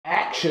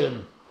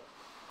action.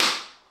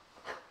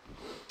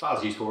 That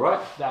was useful, right?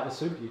 That was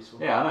super useful.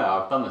 Yeah, I know,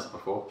 I've done this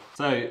before.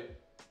 So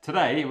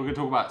today we're going to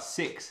talk about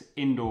 6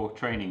 indoor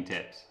training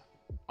tips.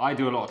 I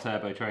do a lot of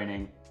turbo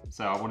training,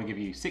 so I want to give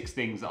you 6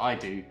 things that I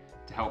do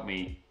to help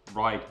me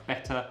ride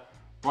better,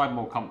 ride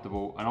more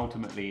comfortable, and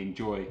ultimately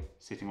enjoy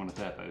sitting on a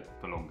turbo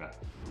for longer.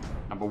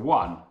 Number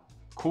 1,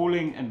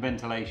 cooling and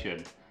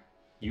ventilation.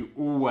 You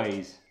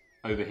always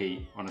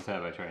overheat on a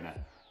turbo trainer.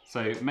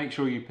 So make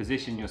sure you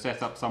position your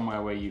setup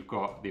somewhere where you've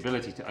got the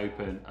ability to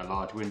open a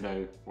large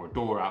window or a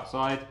door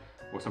outside,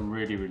 or some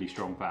really, really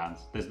strong fans.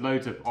 There's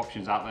loads of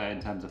options out there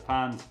in terms of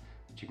fans,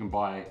 which you can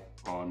buy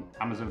on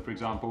Amazon, for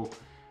example.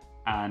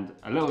 And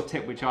a little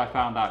tip which I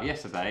found out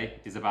yesterday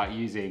is about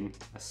using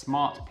a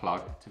smart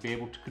plug to be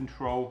able to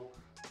control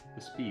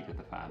the speed of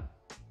the fan.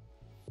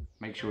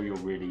 Make sure you're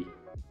really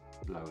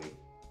blowy.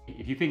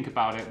 If you think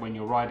about it, when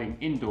you're riding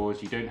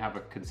indoors, you don't have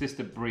a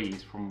consistent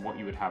breeze from what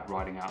you would have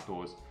riding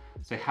outdoors.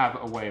 So have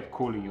a way of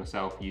cooling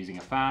yourself using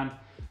a fan.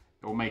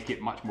 It will make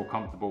it much more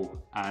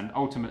comfortable, and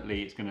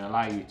ultimately it's going to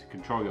allow you to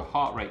control your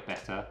heart rate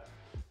better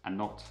and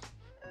not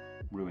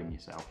ruin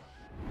yourself.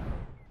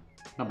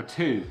 Number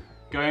 2,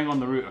 going on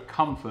the route of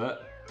comfort,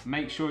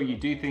 make sure you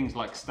do things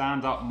like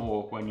stand up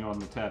more when you're on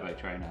the turbo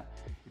trainer.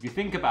 If you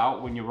think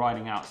about when you're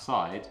riding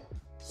outside,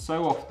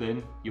 so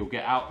often you'll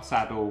get out the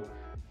saddle,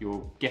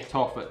 you'll get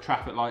off at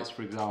traffic lights,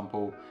 for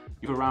example,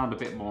 you're around a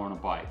bit more on a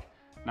bike.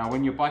 Now,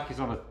 when your bike is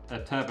on a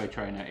turbo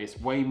trainer, it's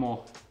way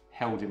more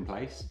held in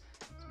place,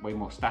 it's way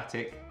more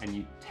static, and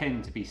you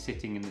tend to be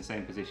sitting in the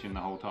same position the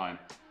whole time.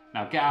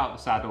 Now, get out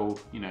the saddle,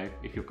 you know,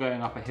 if you're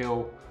going up a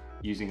hill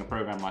using a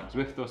program like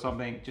Zwift or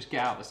something, just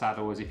get out the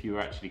saddle as if you were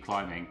actually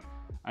climbing.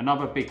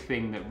 Another big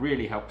thing that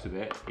really helps with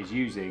it is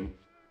using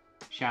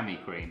chamois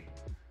cream.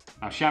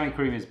 Now, chamois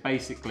cream is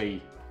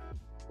basically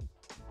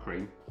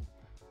cream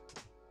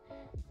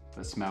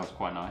that smells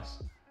quite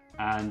nice,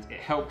 and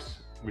it helps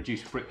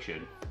reduce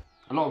friction.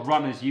 A lot of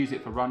runners use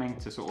it for running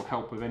to sort of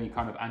help with any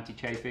kind of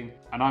anti-chafing,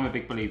 and I'm a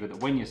big believer that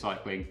when you're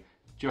cycling,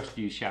 just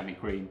use chamois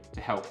cream to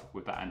help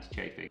with that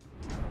anti-chafing.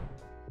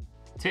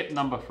 Tip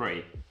number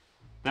 3,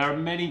 there are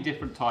many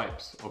different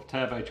types of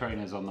turbo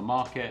trainers on the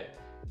market.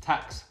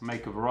 Tacks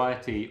make a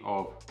variety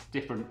of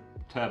different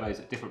turbos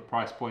at different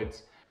price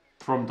points,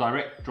 from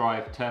direct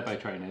drive turbo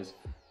trainers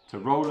to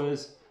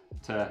rollers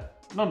to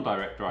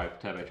non-direct drive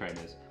turbo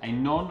trainers. A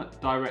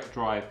non-direct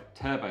drive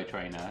turbo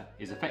trainer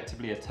is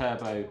effectively a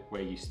turbo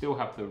where you still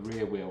have the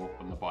rear wheel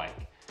on the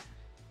bike.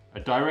 A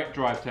direct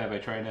drive turbo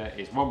trainer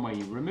is one where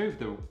you remove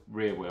the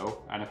rear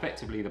wheel and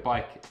effectively the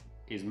bike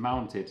is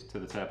mounted to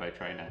the turbo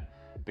trainer.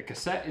 The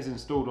cassette is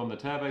installed on the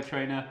turbo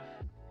trainer,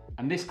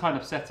 and this kind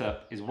of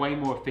setup is way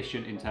more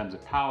efficient in terms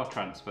of power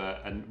transfer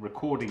and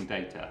recording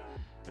data.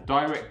 A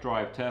direct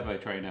drive turbo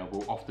trainer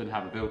will often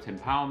have a built-in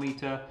power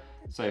meter,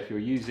 so if you're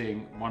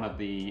using one of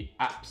the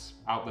apps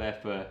out there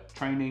for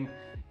training,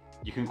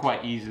 you can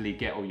quite easily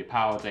get all your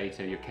power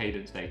data, your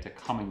cadence data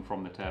coming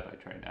from the turbo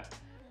trainer.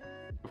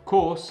 Of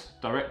course,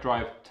 direct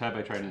drive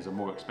turbo trainers are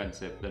more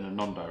expensive than a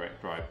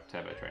non-direct drive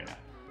turbo trainer.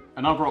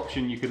 Another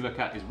option you could look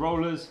at is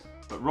rollers,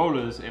 but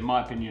rollers, in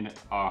my opinion,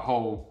 are a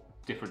whole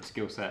different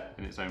skill set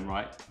in its own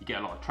right. You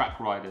get a lot of track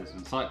riders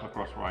and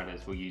cyclocross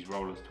riders will use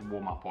rollers to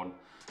warm up on.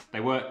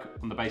 They work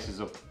on the basis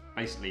of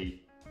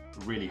basically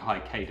really high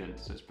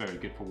cadence, so it's very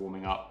good for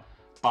warming up,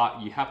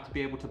 but you have to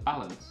be able to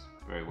balance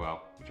very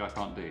well, which I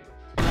can't do.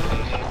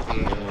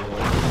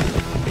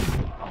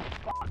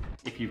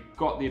 If you've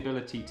got the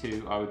ability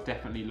to, I would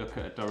definitely look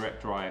at a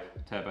direct drive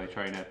turbo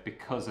trainer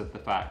because of the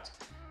fact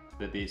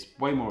that it's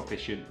way more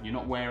efficient. You're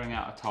not wearing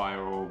out a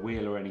tire or a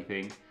wheel or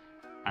anything,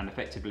 and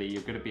effectively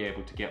you're going to be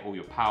able to get all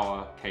your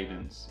power,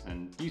 cadence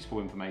and useful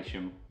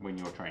information when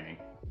you're training.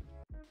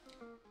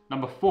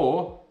 Number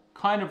 4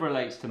 kind of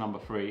relates to number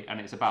 3, and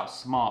it's about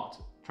smart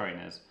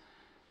trainers.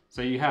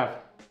 So you have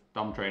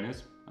dumb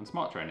trainers and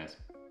smart trainers.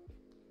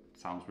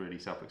 Sounds really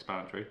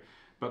self-explanatory,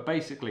 but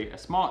basically a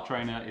smart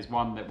trainer is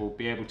one that will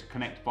be able to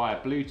connect via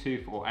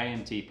Bluetooth or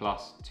ANT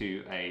plus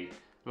to a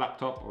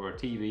laptop or a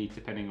TV,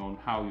 depending on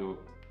how you're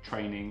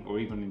training, or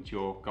even into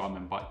your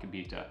Garmin bike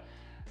computer.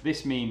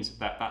 This means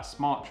that that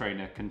smart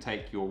trainer can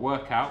take your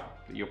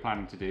workout that you're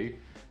planning to do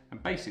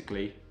and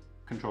basically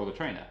control the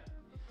trainer.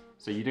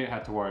 So you don't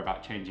have to worry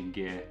about changing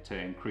gear to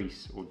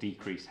increase or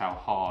decrease how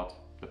hard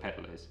the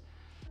pedal is.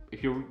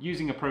 If you're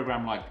using a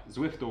program like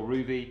Zwift or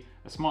Ruvi,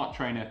 a smart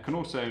trainer can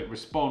also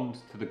respond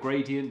to the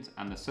gradient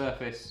and the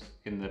surface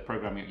in the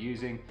program you're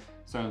using.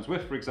 So on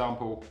Zwift, for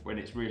example, when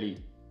it's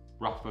really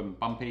rough and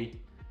bumpy,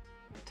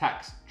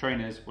 Tacks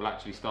trainers will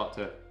actually start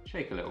to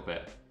shake a little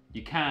bit.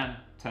 You can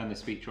turn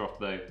this feature off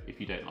though if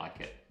you don't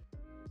like it.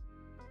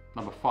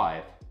 Number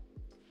 5,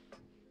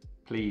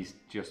 please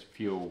just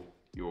fuel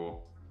your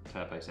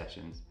turbo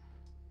sessions.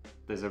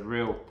 There's a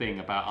real thing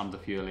about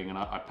underfueling, and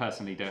I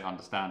personally don't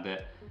understand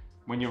it.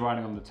 When you're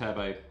riding on the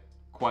turbo,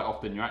 quite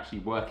often you're actually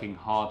working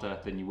harder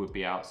than you would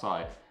be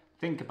outside.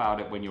 Think about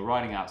it, when you're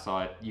riding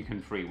outside, you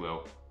can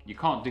freewheel. You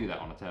can't do that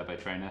on a turbo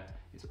trainer.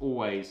 It's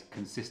always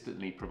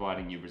consistently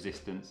providing you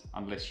resistance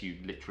unless you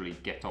literally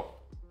get off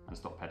and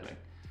stop pedaling.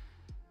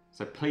 So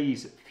So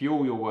please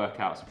fuel your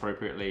workouts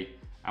appropriately.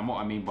 And what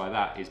I mean by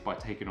that is by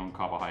taking on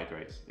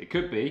carbohydrates. It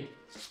could be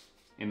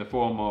in the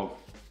form of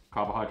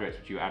carbohydrates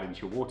which you add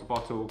into your water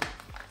bottle.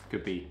 It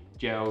could be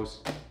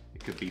gels,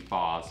 it could be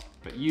bars.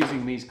 But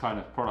using these kind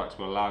of products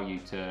will allow you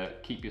to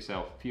keep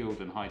yourself fueled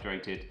and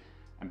hydrated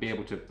and be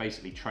able to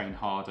basically train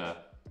harder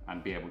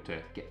and be able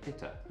to get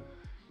fitter.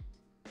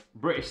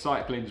 British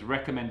Cycling's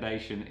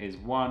recommendation is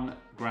 1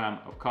 gram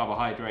of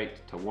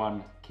carbohydrate to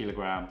 1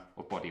 kilogram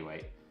of body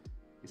weight.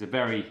 It's a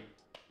very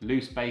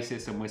loose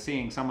basis, and we're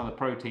seeing some of the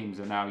pro teams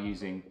are now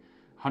using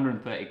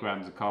 130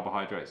 grams of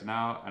carbohydrates an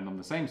hour, and on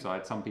the same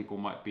side, some people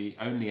might be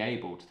only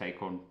able to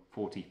take on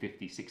 40,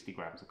 50, 60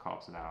 grams of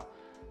carbs an hour.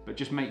 But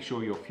just make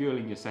sure you're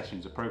fueling your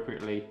sessions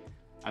appropriately,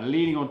 and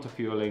leading on to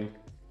fueling,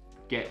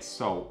 get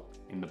salt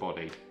in the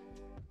body.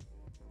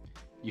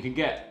 You can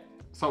get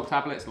salt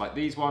tablets like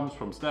these ones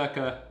from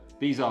Styrkr.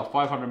 These are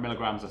 500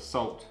 milligrams of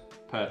salt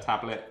per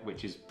tablet,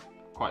 which is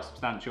quite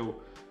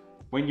substantial.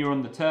 When you're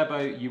on the turbo,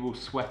 you will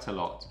sweat a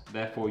lot.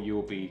 Therefore,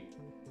 you'll be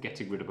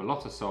getting rid of a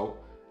lot of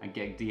salt and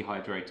getting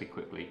dehydrated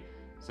quickly.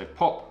 So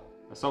pop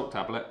a salt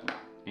tablet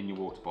in your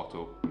water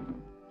bottle.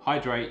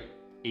 Hydrate,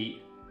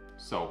 eat,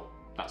 salt.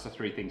 That's the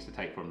 3 things to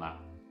take from that.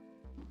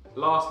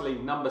 Lastly,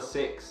 number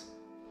 6,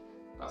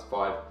 that's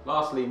 5.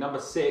 Lastly, number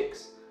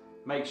 6,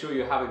 make sure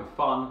you're having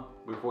fun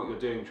with what you're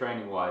doing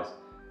training wise.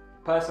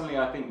 Personally,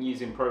 I think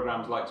using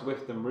programs like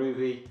Zwift and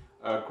Ruvi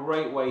are a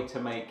great way to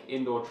make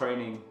indoor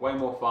training way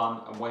more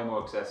fun and way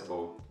more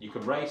accessible. You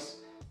can race,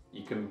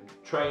 you can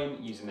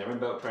train using their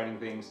inbuilt training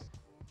things.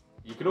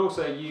 You can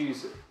also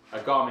use a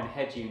Garmin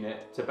head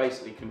unit to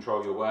basically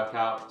control your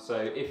workout. So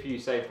if you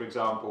say, for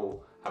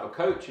example, have a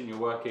coach and you're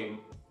working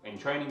in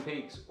Training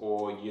Peaks,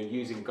 or you're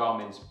using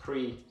Garmin's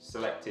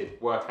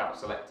pre-selected workout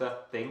selector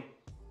thing,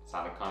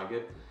 sounded kind of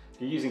good.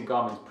 If you're using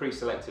Garmin's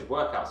pre-selected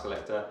workout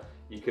selector,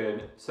 you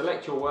can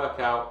select your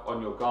workout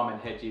on your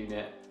Garmin head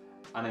unit,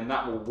 and then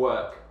that will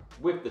work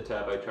with the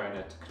turbo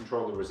trainer to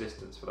control the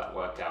resistance for that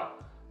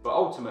workout. But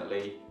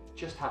ultimately,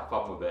 just have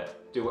fun with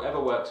it. Do whatever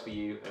works for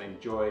you and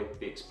enjoy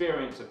the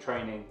experience of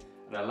training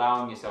and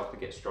allowing yourself to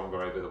get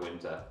stronger over the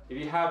winter. If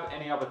you have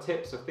any other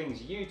tips or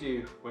things you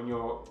do when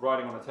you're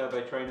riding on a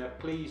turbo trainer,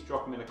 please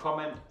drop them in a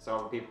comment so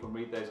other people can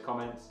read those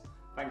comments.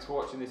 Thanks for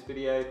watching this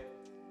video. See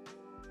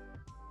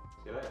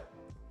you later.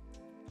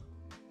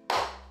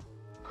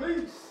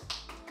 Peace.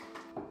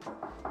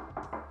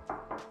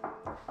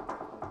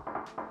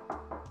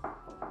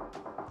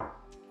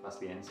 That's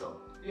the end song.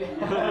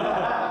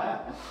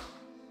 Yeah.